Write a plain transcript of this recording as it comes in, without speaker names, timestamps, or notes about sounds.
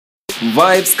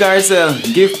Vybz Kartel,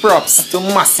 give props to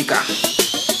Masicka.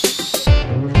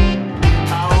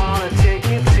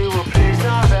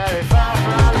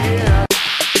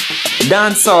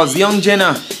 Dancehall's Young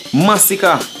Jenna,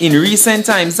 Masicka, in recent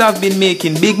times have been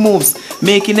making big moves,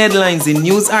 making headlines in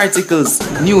news articles,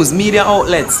 news media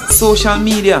outlets, social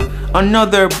media.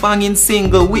 Another banging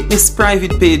single with his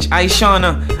private page,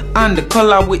 Aishana, and the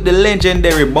collab with the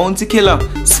legendary Bounty Killer,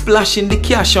 splashing the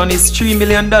cash on his $3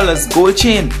 million gold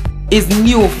chain. His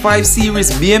new 5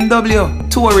 Series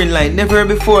BMW, touring like never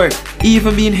before,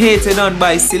 even being hated on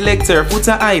by selector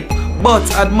Foota Hype, but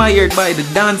admired by the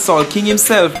dancehall king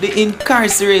himself, the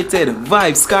incarcerated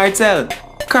Vybz Kartel.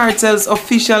 Kartel's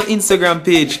official Instagram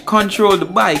page,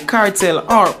 controlled by Kartel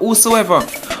or whosoever,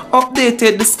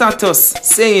 updated the status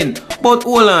saying, but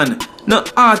hold on, no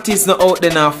artist no out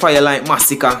there now fire like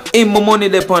Masicka. Him my money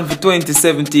depend for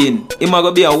 2017. Him a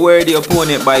go be a worthy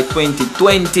opponent by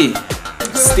 2020.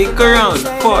 Stick around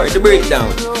for the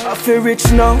breakdown. I feel rich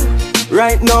now.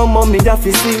 Right now, mommy da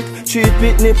fi sleep. 3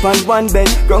 picnic and 1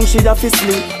 bed, ground she da fi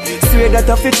sleep. Swear that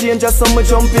I fi change just so me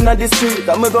jump in at the street.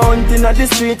 I'm go hunting at the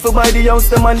street for buy the house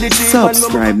them and the jeep.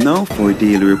 Subscribe now for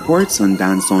daily reports on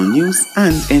dancehall news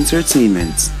and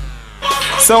entertainment.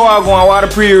 So I go on what a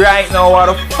pre right now, what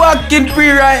a fucking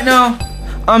pre right now.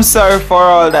 I'm sorry for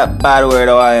all that bad word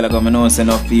a while ago. I know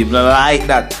enough people like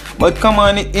that. But come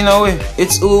on, you know,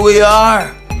 it's who we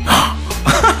are.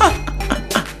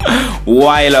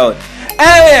 Wild out.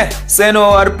 Hey, say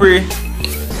no what a pre.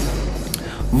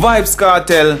 Vybz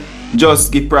Kartel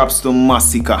just give props to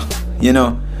Masicka. You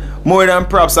know, more than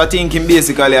props, I think him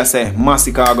basically I say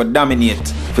Masicka go dominate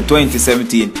for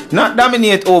 2017. Not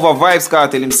dominate over Vybz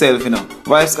Kartel himself, you know.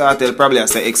 Vybz Kartel probably I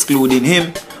say excluding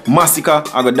him.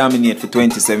 Masicka I go dominate for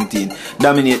 2017.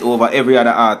 Dominate over every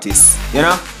other artist. You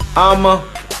know?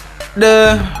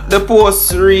 The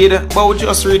post read, but we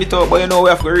just read it out, but you know we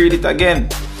have to read it again.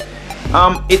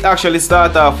 It actually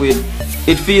start off with,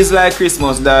 it feels like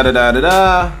Christmas, da da da da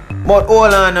da. But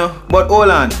hold on,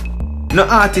 no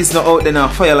artist no out there now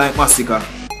fire like Masicka.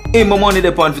 Him my money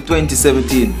depend for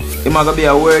 2017. Him gonna be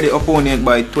a worthy opponent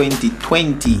by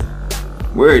 2020.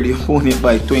 Worthy opponent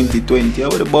by 2020. How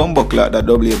would the bumbuckler that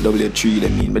WW3 they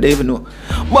mean? But they even know.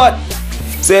 But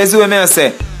says who I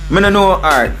say. I don't know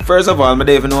art. First of all, I don't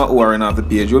even know who are off the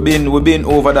page. We've been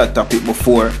over that topic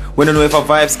before. We don't know if a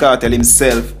Vybz Kartel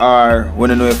himself or we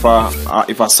don't know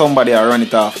if somebody run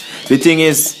it off. The thing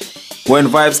is, when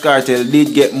Vybz Kartel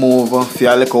did get moved for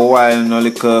a little while, you know,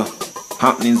 little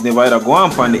happenings never either go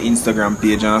on the Instagram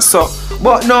page and so.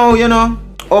 But now, you know,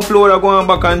 upload or go on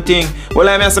back and thing. Well,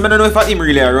 I don't know if him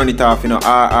really run it off, you know,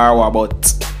 or what,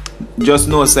 but just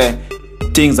know say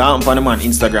things happen on the man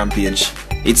Instagram page.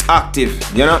 It's active,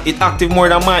 you know, it's active more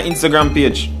than my Instagram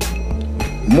page.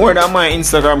 More than my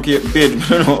Instagram page. I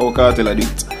don't know how Kartel do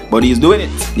it, but he's doing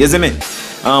it. You see me?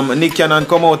 Nick Cannon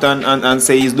come out and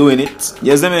say he's doing it.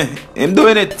 You see me? Him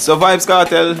doing it. So Vybz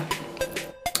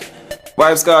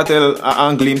Kartel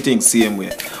angling things same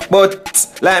way.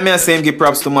 But like me I say him give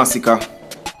props to Masicka.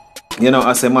 You know,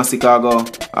 I say Masicka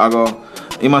I go.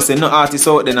 He must say no artist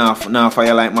out there now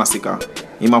fire like Masicka.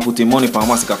 He must put him money for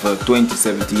Masicka for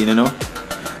 2017, you know.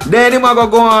 Then he might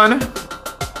go on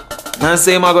and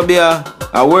say he might go be a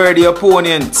worthy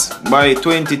opponent by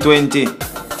 2020.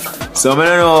 So I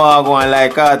don't know how I go on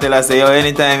like Kartel. I say, yo,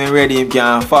 anytime he's ready, he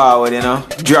can forward, you know.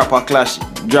 Drop a clash,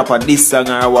 drop a diss song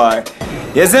or a war.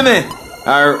 You see me?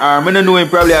 Or I don't know him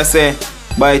probably I say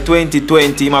by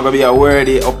 2020 he might go be a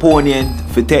worthy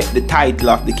opponent to take the title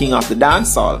of the king of the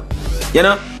dancehall. You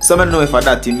know? So I don't know if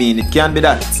that you mean. It can be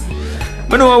that.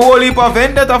 I know a whole heap of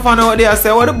vendetta fan out there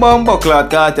say what the bumbuckler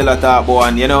Kartel a talk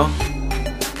about, you know.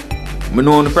 I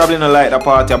know probably not like the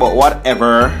party but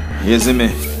whatever. You see me?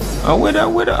 How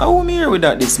me here with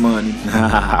that this morning?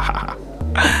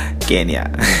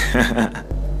 Kenya.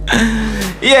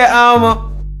 Yeah,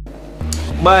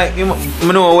 but I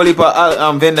know a whole heap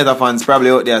of vendetta fans probably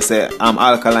out there say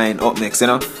Alkaline up next, you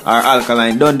know. Or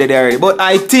Alkaline done dead already. But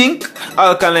I think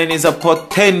Alkaline is a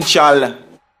potential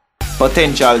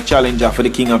challenger for the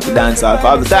king of the dancehall,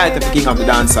 for the title of the king of the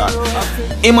dancehall.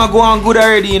 Him a go on good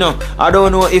already, you know. I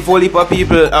don't know if all heap of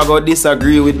people are going to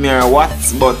disagree with me or what,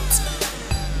 but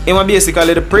him a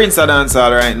basically the prince of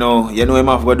dancehall right now. You know him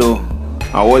have to do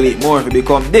a whole heap more to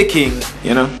become the king,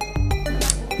 you know.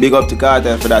 Big up to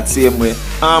Kartel for that same way.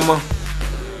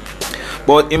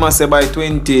 But he must say by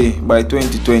 2020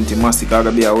 Masicka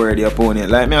gonna be a worthy opponent.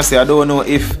 Like me I say I don't know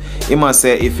if he must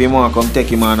say if he want to come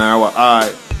take him on or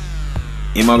what.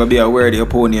 He might be a worthy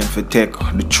opponent for take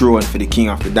the throne for the king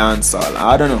of the dancehall.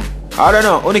 I don't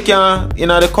know. Only can in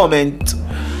the comment.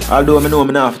 Although I know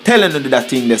I'm not telling you that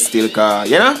thing that's still car,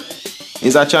 you know?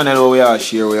 It's a channel where we all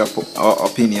share our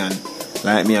opinion.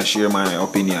 Like me, I share my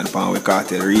opinion on what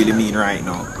Kartel really mean right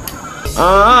now.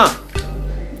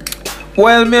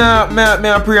 Well, me I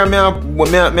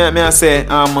say,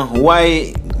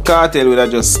 why Kartel would have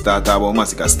just start about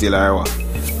Masicka still or what?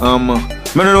 I don't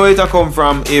know where it come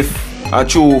from if a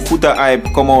true Foota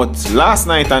hype come out last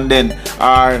night and then,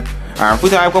 or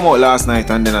Foota hype come out last night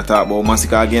and then I talk about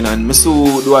Masicka again, and me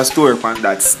so do a story on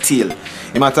that still.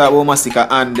 He might talk about Masicka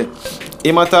and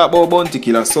he might talk about Bounty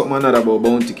Killer, something another about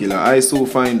Bounty Killer. I so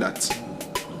find that.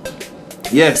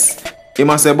 Yes, he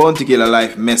must say Bounty Killer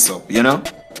life mess up, you know?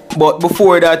 But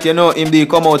before that, you know, him they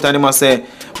come out and he must say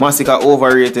Masicka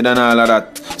overrated and all of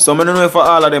that. So I don't know if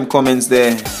all of them comments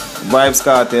there, Vybz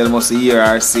Kartel must hear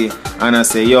or see, and I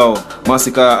say, yo,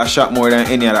 Masicka a shot more than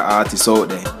any other artist out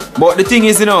there. But the thing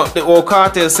is, you know, the old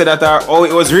Kartel said that how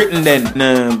it was written then,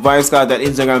 Vybz Kartel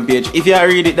Instagram page. If you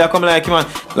read it, that come like, man,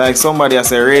 like somebody has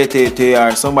say rated to you,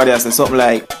 or somebody has say something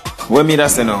like, what me that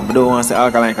say now? I don't want to say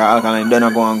Alkaline, because Alkaline done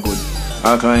not go on good.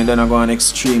 Alkaline done not go on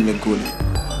extremely good.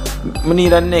 I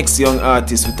need a next young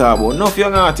artist to talk about. Enough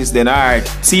young artists then, alright.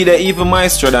 See that even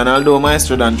Maestro Dan, although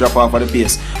Maestro Dan drop off of the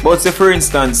pace. But say for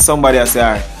instance, somebody has say,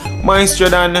 alright, Maestro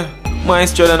Dan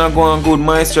are going good.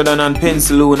 Maestro Dan and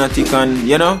Pencil Lunatic and,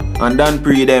 you know, and Dan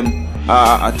Pre them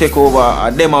take over,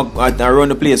 them run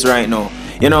the place right now.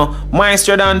 You know,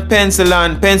 Maestro Dan, Pencil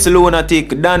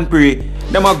Lunatic, Dan Pre,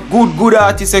 them are good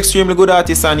artists, extremely good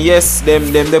artists, and yes, them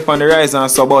on the rise and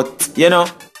so, but, you know,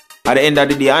 at the end of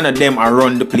the day, none of them are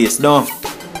run the place, no.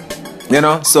 You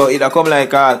know, so it come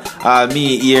like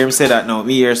me hear him say that now.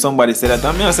 Me hear somebody say that,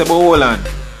 and me I say, but hold on.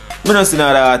 Me not see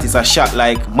another artist a shot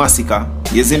like Masicka.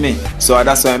 You see me? So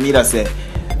that's why me that say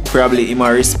probably he might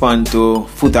respond to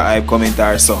Foota hype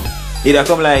commenter. So it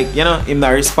come like, you know, him not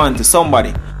respond to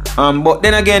somebody. But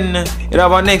then again, it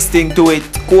have a next thing to it.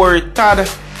 Quartad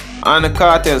and the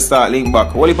Kartel start link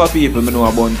back. All the people me know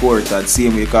about Quartad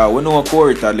same way, because we know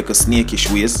Quartad like a snakish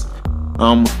ways.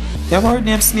 You have heard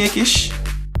name snakish?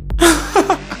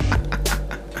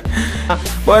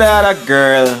 But I had a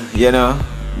girl, you know,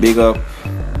 big up.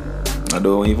 I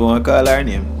don't even want to call her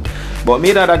name. But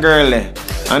me that a girl there.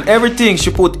 And everything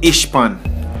she put ish pan.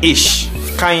 Ish.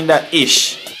 Kinda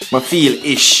ish. Ma feel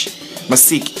ish. Ma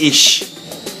sick ish.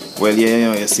 Well, yeah, you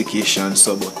know, you're sick ish and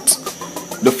so, but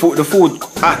the food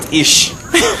hot ish.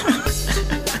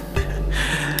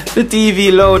 The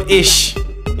TV loud ish.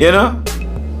 You know?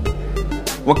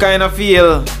 What kind of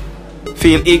feel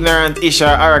ignorant ish or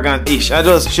arrogant ish.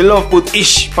 She love put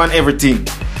ish on everything.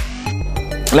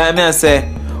 Like me I say,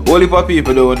 only for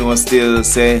people don't know still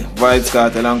say Vybz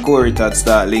Kartel and Quartad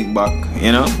start link back,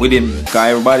 you know, with him. Because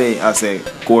everybody I say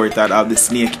Quartad have the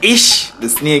snake ish. The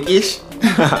snake ish.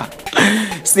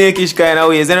 Snake ish kind of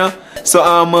ways, you know. So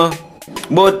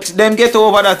but them get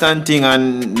over that and thing,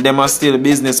 and them are still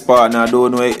business partner,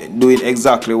 don't know do it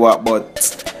exactly what, but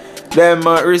them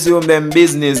resume them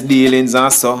business dealings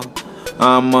and so.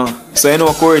 So you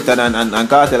know Quartad and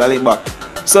Kartel are link back.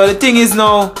 So the thing is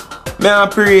now, me I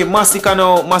pray Masicka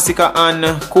now, Masicka and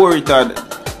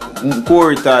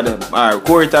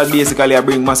Quartad basically I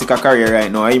bring Masicka career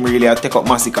right now. I'm really I take up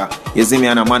Masicka. You see me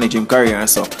and I manage him career and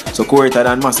so. So Quartad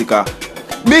and Masicka,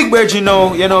 big bird, you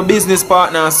know, business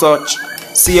partner and such.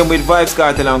 Same with Vybz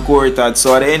Kartel and Quartad.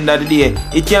 So at the end of the day,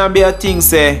 it can't be a thing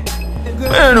say,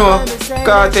 I don't know,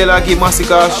 Kartel I give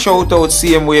Masicka a shout out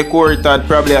same way Quartad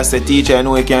probably as a teacher, you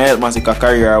know, he can help Masicka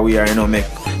career where, you know, make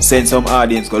send some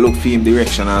audience go look for him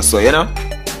direction and so, you know.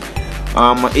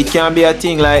 It can be a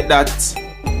thing like that.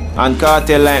 And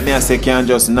Kartel like me I say can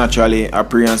just naturally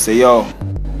appear and say, yo,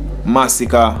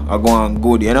 Masicka are going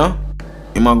good, you know.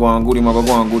 Him a going good, him a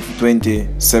go on good for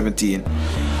 2017.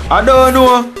 I don't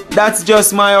know, that's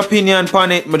just my opinion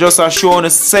on it. But just a showing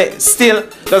say still,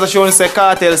 just a showing say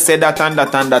Kartel say that and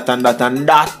that and that and that and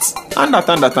that and that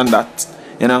and that and that,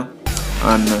 you know.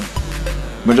 And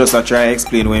I just try to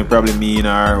explain what it probably mean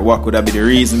or what could have be the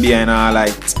reason behind all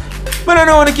that. But I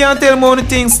know I can't tell more the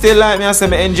things still like me. I say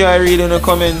I enjoy reading the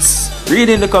comments.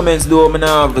 Reading the comments though, I don't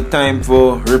have the time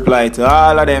for reply to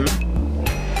all of them.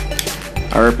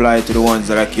 I reply to the ones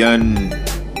that I can.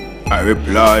 I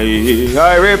reply.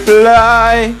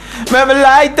 Maybe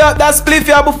light up that spliff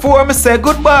here before me say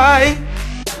goodbye.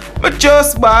 But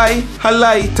just buy a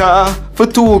lighter for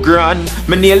 $2,000.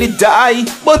 Me nearly die,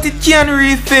 but it can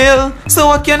refill, so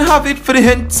I can have it for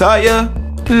the entire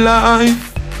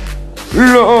life.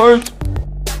 Lord.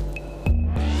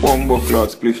 Bumbo cloud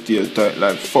spliff tail tight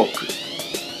like fuck.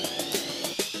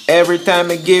 Every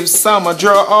time I give some, I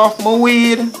draw off my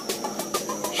weed.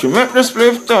 She make the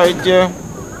spliff tight, yeah.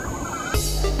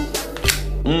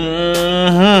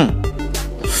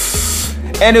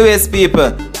 Anyways, people,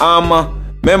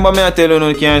 remember me I tell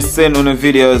you can send on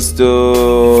videos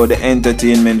to the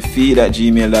entertainment feed at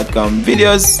gmail.com.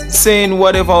 Videos saying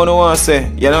whatever you want to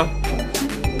say, you know.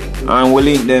 And we'll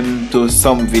link them to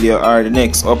some video or the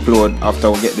next upload after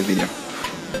we get the video.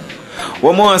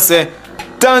 One more say,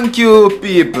 thank you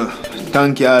people.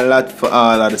 Thank you a lot for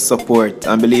all of the support.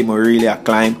 And believe me, really a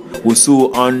climb. We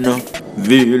so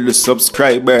unveil the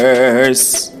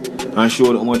subscribers and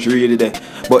show how much really there.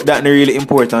 But that's not really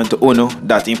important to Uno,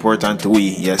 that's important to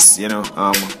we, yes, you know.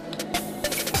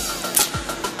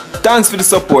 Thanks for the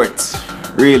support,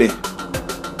 really,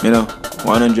 you know,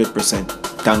 100%.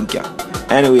 Thank you.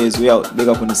 Anyways, we out. Big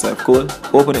up on yourself, cool.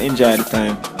 Hope you enjoy the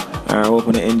time, or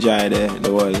hope you enjoy the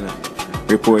whole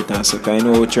report and stuff. I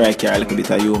know we try to carry a little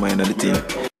bit of humor and the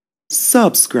thing.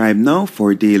 Subscribe now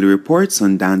for daily reports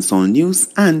on dancehall news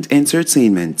and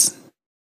entertainment.